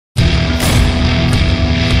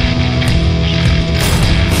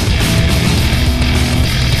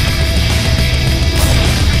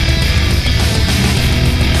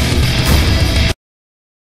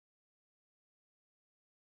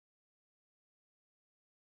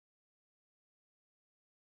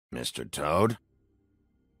Mr. Toad?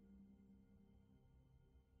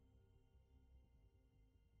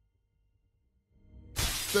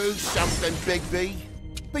 Do something, Bigby,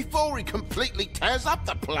 before he completely tears up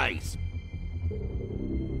the place.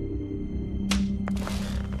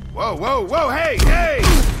 Whoa, whoa, whoa, hey, hey!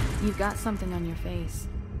 You've got something on your face.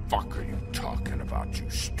 Fuck are you talking about, you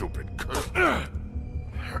stupid cunt?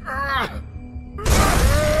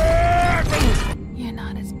 You're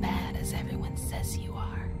not as bad as everyone says you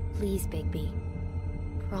are. Please, Bigby.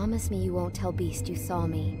 Promise me you won't tell Beast you saw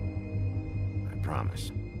me. I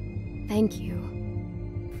promise. Thank you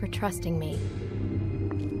for trusting me.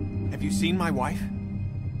 Have you seen my wife?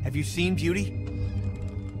 Have you seen Beauty?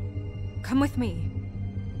 Come with me.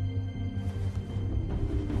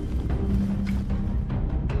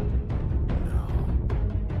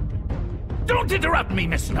 Don't interrupt me,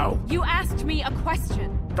 Miss Snow! You asked me a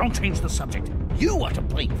question. Don't change the subject. You are to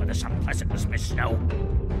blame for this unpleasantness, Miss Snow.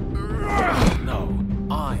 No,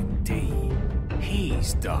 I'm D.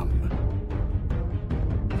 He's dumb.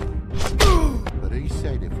 But he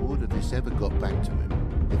said if word of this ever got back to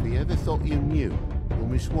him, if he ever thought you knew, or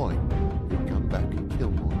Miss White, he'd come back and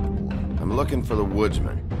kill my boy. I'm looking for the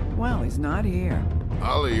woodsman. Well, he's not here.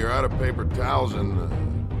 Ollie, you're out of paper towels and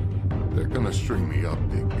they're gonna string me up,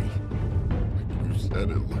 Bigby. Like you said,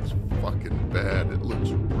 it looks fucking bad. It looks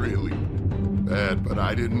really bad, but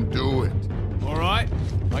I didn't do it. All right,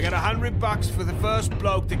 I got $100 for the first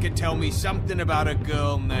bloke that can tell me something about a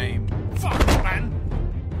girl named... Fuck, man!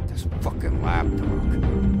 This fucking lapdog.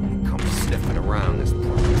 He comes sniffing around this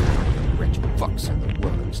place. Rich fucks in the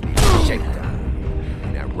wilderness need a shakedown.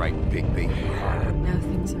 Ain't that right, Bigby? Now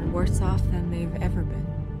things are worse off than they've ever been.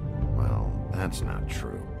 Well, that's not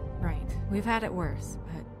true. Right. We've had it worse,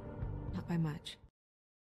 but not by much.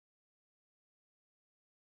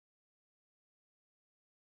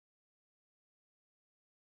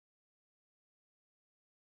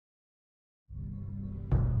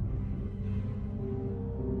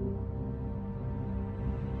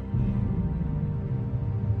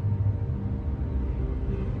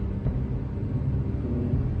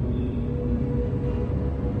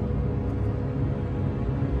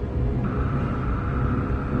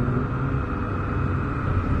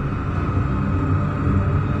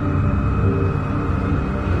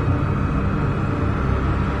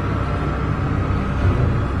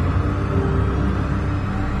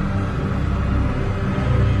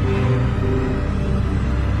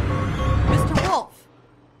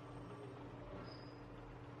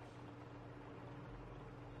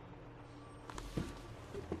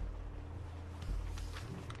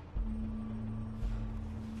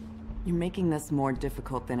 You're making this more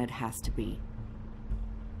difficult than it has to be.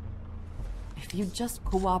 If you just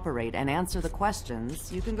cooperate and answer the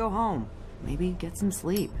questions, you can go home. Maybe get some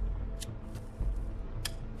sleep.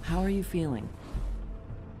 How are you feeling?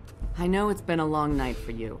 I know it's been a long night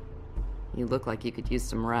for you. You look like you could use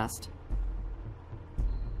some rest.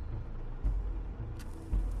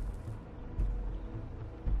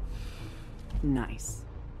 Nice.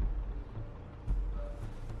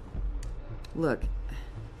 Look,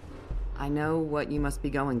 I know what you must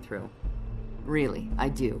be going through. Really, I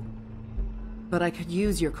do. But I could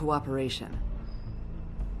use your cooperation.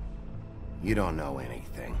 You don't know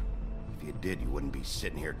anything. If you did, you wouldn't be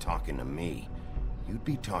sitting here talking to me. You'd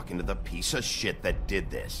be talking to the piece of shit that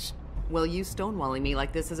did this. Well, you stonewalling me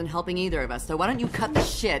like this isn't helping either of us, so why don't you cut the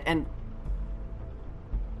shit and...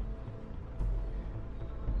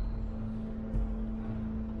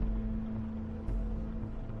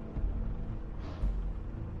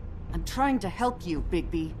 I'm trying to help you,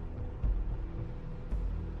 Bigby.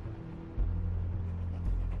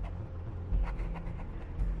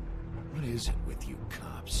 What is it with you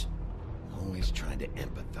cops? Always trying to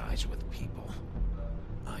empathize with people.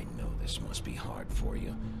 I know this must be hard for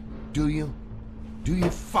you. Do you? Do you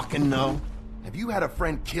fucking know? Have you had a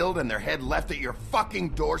friend killed and their head left at your fucking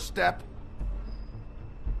doorstep?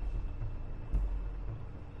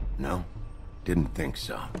 No? Didn't think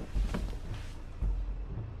so.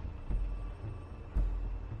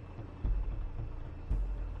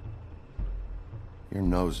 Your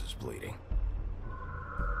nose is bleeding.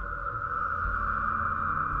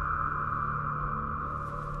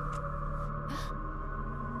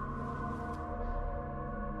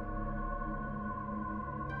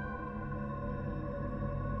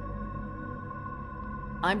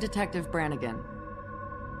 I'm Detective Brannigan.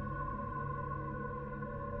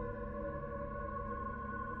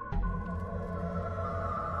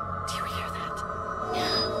 Do you hear that?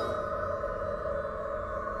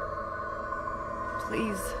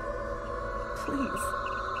 Please. Please.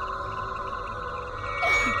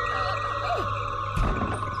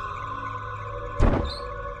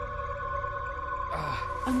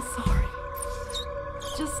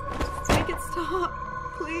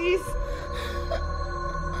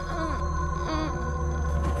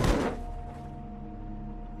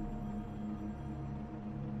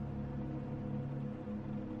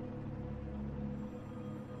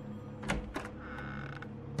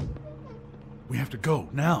 to go,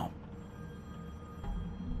 now.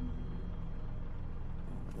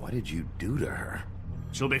 What did you do to her?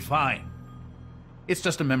 She'll be fine. It's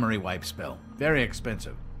just a memory wipe spell. Very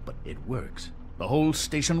expensive, but it works. The whole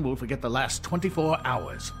station will forget the last 24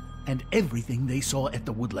 hours, and everything they saw at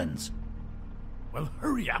the Woodlands. Well,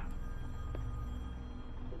 hurry up.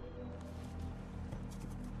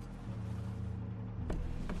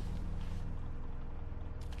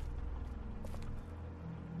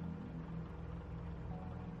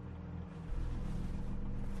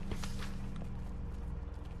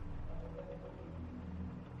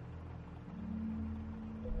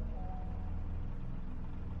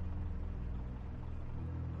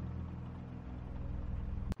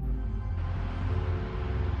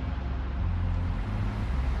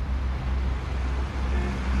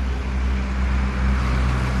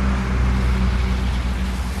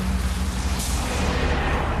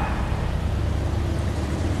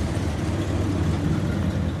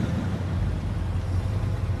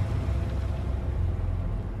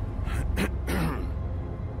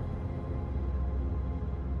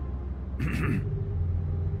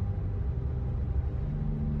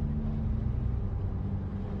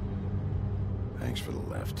 Thanks for the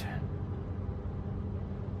lift.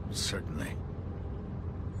 Certainly.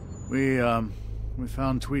 We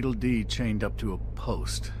found Tweedledee chained up to a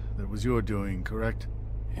post. That was your doing, correct?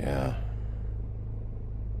 Yeah.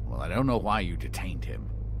 Well, I don't know why you detained him.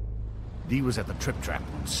 Dee was at the Trip Trap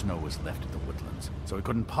when Snow was left at the Woodlands, so he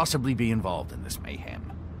couldn't possibly be involved in this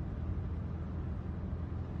mayhem.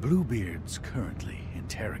 Bluebeard's currently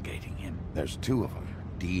interrogating him. There's two of them,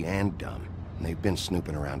 Dee and Dunn. And they've been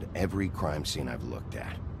snooping around every crime scene I've looked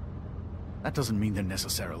at. That doesn't mean they're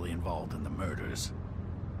necessarily involved in the murders.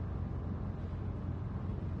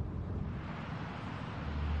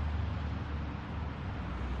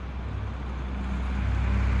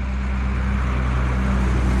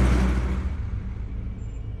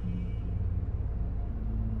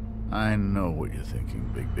 I know what you're thinking,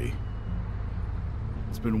 Bigby.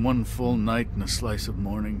 It's been one full night and a slice of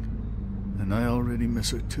morning, and I already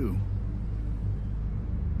miss her too.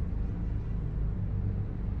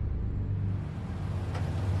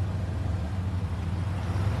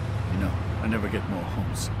 You know, I never get more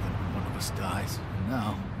homesick than when one of us dies. And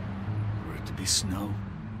now, for it to be Snow,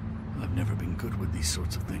 I've never been good with these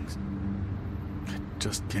sorts of things. I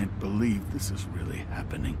just can't believe this is really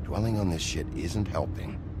happening. Dwelling on this shit isn't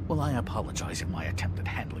helping. Well, I apologize if my attempt at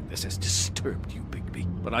handling this has disturbed you, Bigby,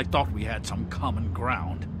 but I thought we had some common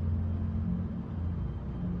ground.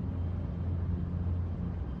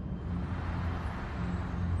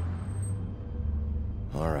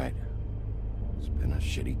 All right. It's been a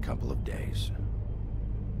shitty couple of days.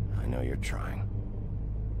 I know you're trying.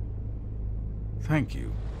 Thank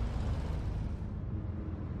you.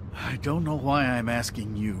 I don't know why I'm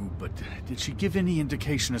asking you, but did she give any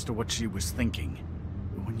indication as to what she was thinking?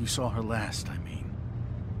 When you saw her last, I mean.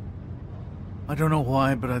 I don't know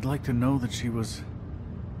why, but I'd like to know that she was...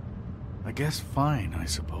 I guess fine, I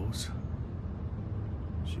suppose.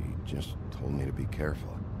 She just told me to be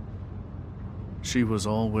careful. She was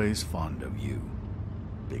always fond of you,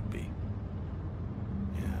 Bigby.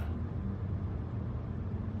 Yeah.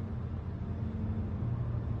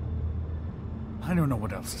 I don't know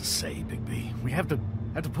what else to say, Bigby. We have to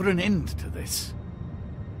put an end to this.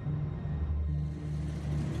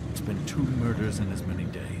 It's been 2 murders in as many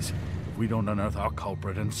days. If we don't unearth our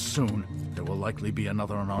culprit, and soon, there will likely be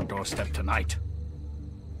another on our doorstep tonight.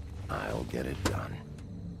 I'll get it done.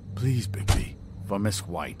 Please, Bigby. For Miss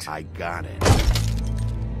White. I got it.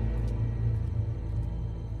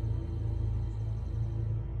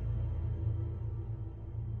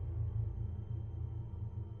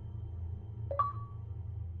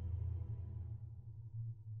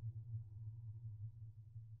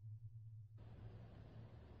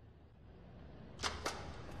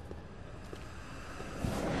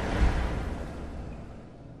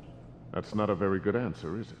 That's not a very good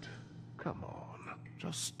answer, is it? Come on.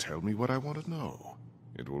 Just tell me what I want to know.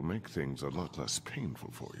 It will make things a lot less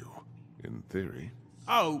painful for you, in theory.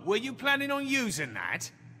 Oh, were you planning on using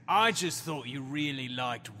that? I just thought you really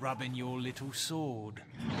liked rubbing your little sword.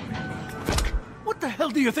 What the hell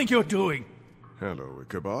do you think you're doing? Hello,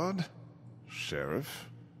 Ichabod. Sheriff.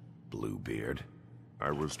 Bluebeard.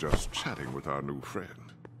 I was just chatting with our new friend.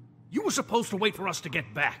 You were supposed to wait for us to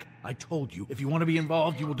get back. I told you, if you want to be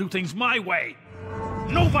involved, you will do things my way.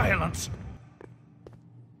 No violence!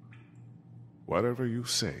 Whatever you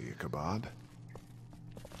say, Ichabod.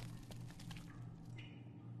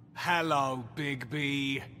 Hello,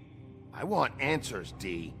 Bigby. I want answers,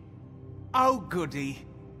 Dee. Oh, goody.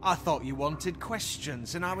 I thought you wanted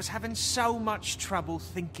questions, and I was having so much trouble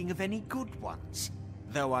thinking of any good ones.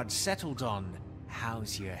 Though I'd settled on,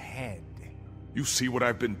 how's your head? You see what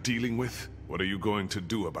I've been dealing with? What are you going to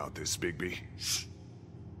do about this, Bigby?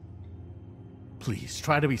 Please,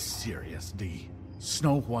 try to be serious, D.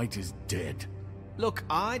 Snow White is dead. Look,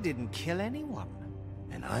 I didn't kill anyone.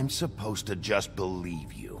 And I'm supposed to just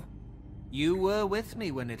believe you. You were with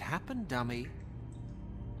me when it happened, dummy.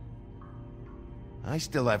 I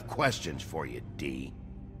still have questions for you, D.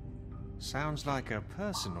 Sounds like a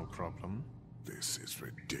personal problem. This is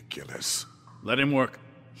ridiculous. Let him work.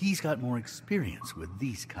 He's got more experience with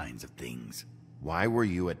these kinds of things. Why were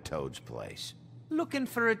you at Toad's place? Looking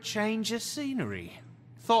for a change of scenery.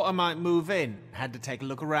 Thought I might move in. Had to take a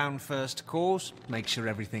look around first, of course. Make sure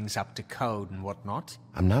everything's up to code and whatnot.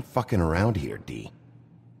 I'm not fucking around here, D.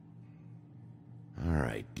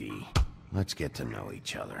 Alright, D. Let's get to know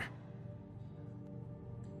each other.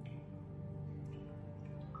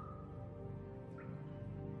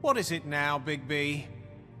 What is it now, Bigby?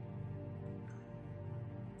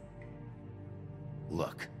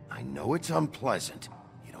 Look, I know it's unpleasant.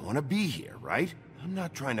 You don't want to be here, right? I'm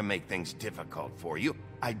not trying to make things difficult for you.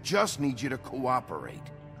 I just need you to cooperate.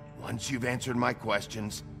 Once you've answered my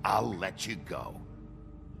questions, I'll let you go.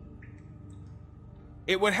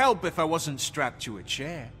 It would help if I wasn't strapped to a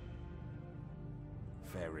chair.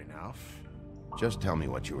 Fair enough. Just tell me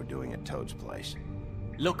what you were doing at Toad's place.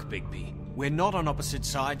 Look, Bigby, we're not on opposite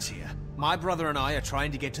sides here. My brother and I are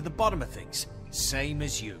trying to get to the bottom of things. Same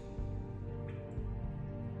as you.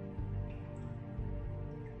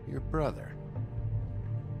 Your brother?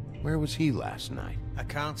 Where was he last night? I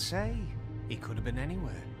can't say. He could have been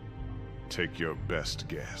anywhere. Take your best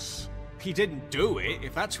guess. He didn't do it,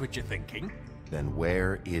 if that's what you're thinking. Then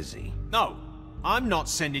where is he? No, I'm not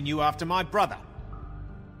sending you after my brother.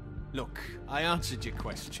 Look, I answered your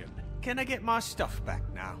question. Can I get my stuff back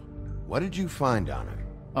now? What did you find on him?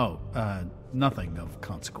 Oh, nothing of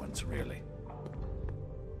consequence, really.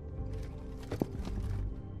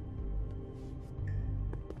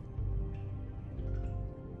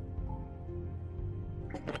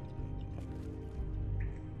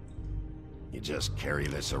 You just carry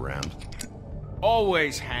this around?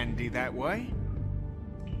 Always handy that way.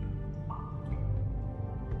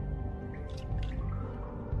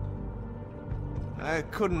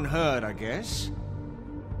 Couldn't hurt, I guess.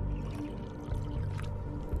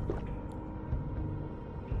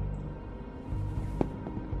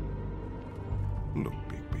 Look,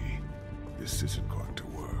 Bigby, this isn't going to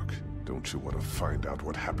work. Don't you want to find out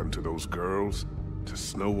what happened to those girls? To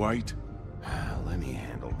Snow White? Let me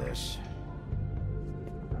handle this.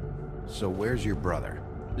 So where's your brother?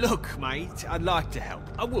 Look, mate, I'd like to help.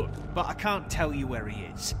 I would, but I can't tell you where he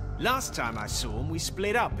is. Last time I saw him, we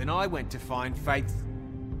split up and I went to find Faith.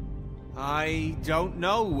 I don't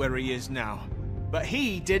know where he is now, but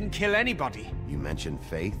he didn't kill anybody. You mentioned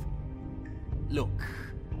Faith? Look,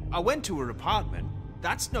 I went to her apartment.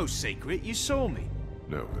 That's no secret, you saw me.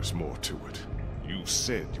 No, there's more to it. You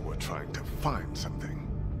said you were trying to find something.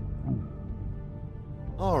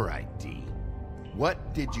 All right, D.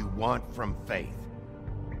 What did you want from Faith?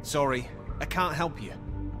 Sorry, I can't help you.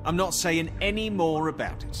 I'm not saying any more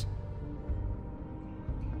about it.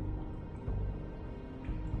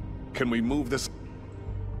 Can we move this?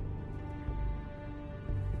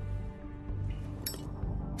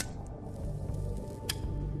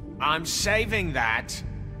 I'm saving that.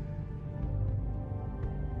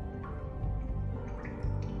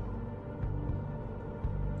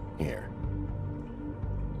 Here.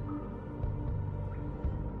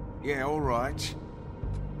 Yeah, all right.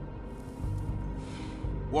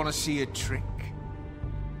 Want to see a trick?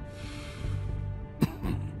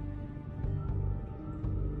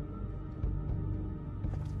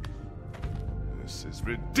 This is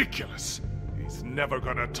ridiculous. He's never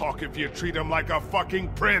gonna talk if you treat him like a fucking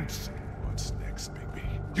prince. What's next,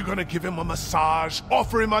 Bigby? You gonna give him a massage?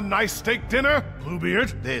 Offer him a nice steak dinner?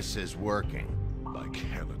 Bluebeard? This is working. Like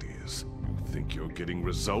hell it is. You think you're getting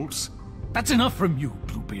results? That's enough from you,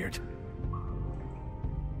 Bluebeard.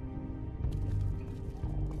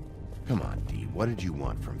 Come on, D. What did you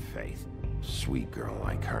want from Faith? Sweet girl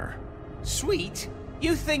like her. Sweet?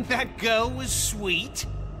 You think that girl was sweet?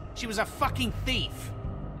 She was a fucking thief.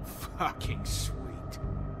 Fucking sweet.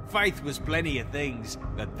 Faith was plenty of things,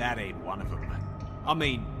 but that ain't one of them. I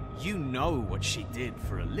mean, you know what she did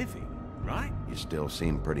for a living, right? You still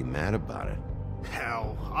seem pretty mad about it.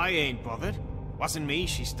 Hell, I ain't bothered. Wasn't me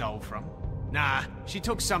she stole from. Nah, she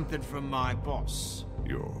took something from my boss.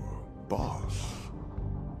 Your boss?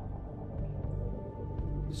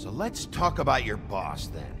 So let's talk about your boss,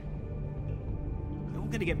 then. I don't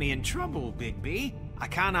gonna get me in trouble, Bigby. I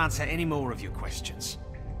can't answer any more of your questions.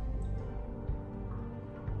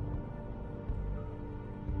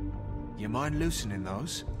 You mind loosening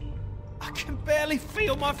those? I can barely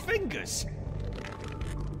feel my fingers.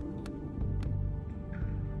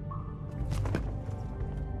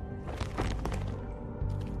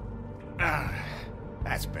 Ah,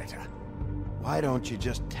 that's better. Why don't you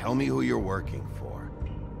just tell me who you're working for?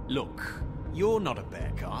 Look, you're not a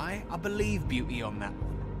bad guy. I believe Beauty on that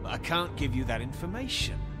one. But I can't give you that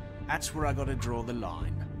information. That's where I gotta draw the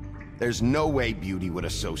line. There's no way Beauty would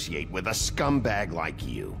associate with a scumbag like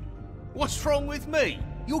you. What's wrong with me?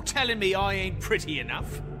 You're telling me I ain't pretty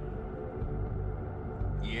enough?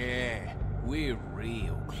 Yeah, we're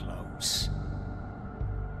real close.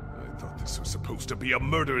 I thought this was supposed to be a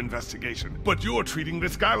murder investigation, but you're treating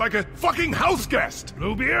this guy like a fucking house guest,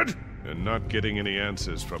 Bluebeard! And not getting any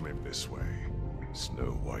answers from him this way.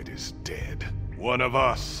 Snow White is dead. One of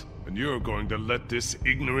us. And you're going to let this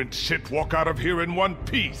ignorant shit walk out of here in one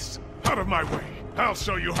piece. Out of my way. I'll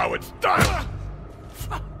show you how it's done!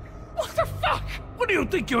 What the fuck? What do you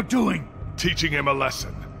think you're doing? Teaching him a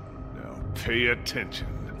lesson. Now pay attention.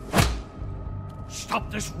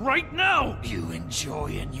 Stop this right now! You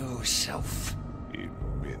enjoying yourself?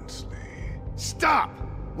 Immensely. Stop!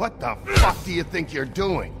 What the fuck do you think you're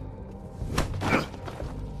doing?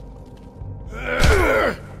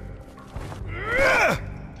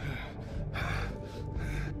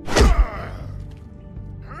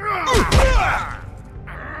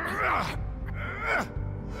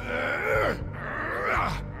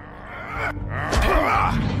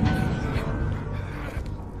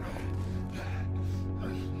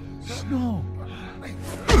 Snow!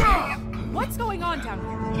 What's going on down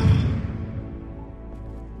here?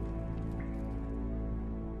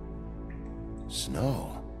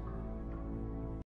 Snow?